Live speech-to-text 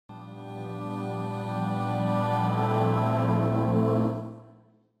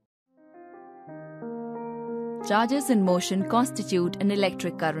Charges in motion constitute an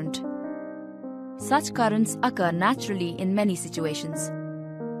electric current. Such currents occur naturally in many situations.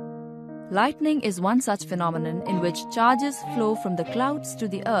 Lightning is one such phenomenon in which charges flow from the clouds to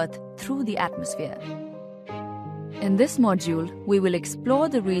the earth through the atmosphere. In this module, we will explore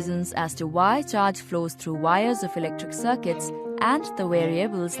the reasons as to why charge flows through wires of electric circuits and the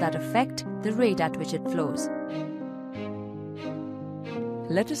variables that affect the rate at which it flows.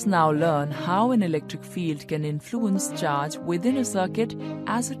 Let us now learn how an electric field can influence charge within a circuit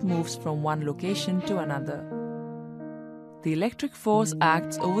as it moves from one location to another. The electric force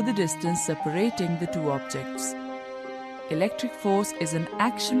acts over the distance separating the two objects. Electric force is an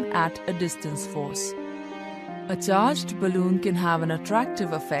action at a distance force. A charged balloon can have an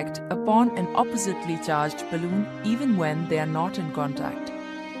attractive effect upon an oppositely charged balloon even when they are not in contact.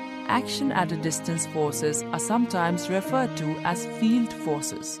 Action at a distance forces are sometimes referred to as field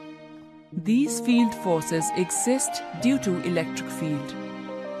forces. These field forces exist due to electric field.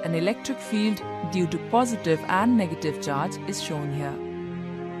 An electric field due to positive and negative charge is shown here.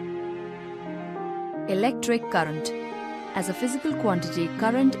 Electric current. As a physical quantity,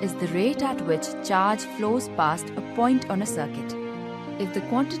 current is the rate at which charge flows past a point on a circuit. If the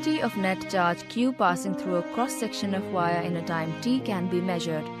quantity of net charge Q passing through a cross-section of wire in a time t can be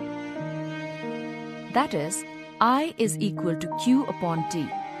measured, that is, I is equal to Q upon T,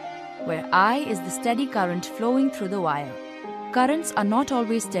 where I is the steady current flowing through the wire. Currents are not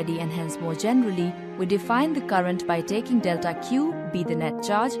always steady, and hence more generally, we define the current by taking delta Q be the net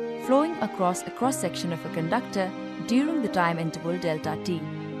charge flowing across a cross-section of a conductor during the time interval delta T.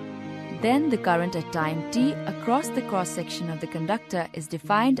 Then the current at time t across the cross-section of the conductor is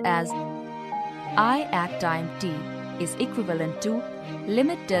defined as I at time t is equivalent to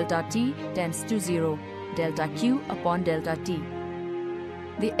limit delta t tends to 0, delta Q upon delta T.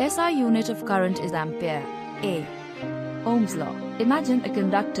 The SI unit of current is ampere, A. Ohm's law. Imagine a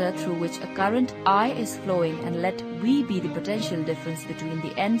conductor through which a current I is flowing and let V be the potential difference between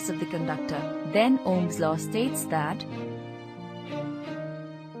the ends of the conductor. Then Ohm's law states that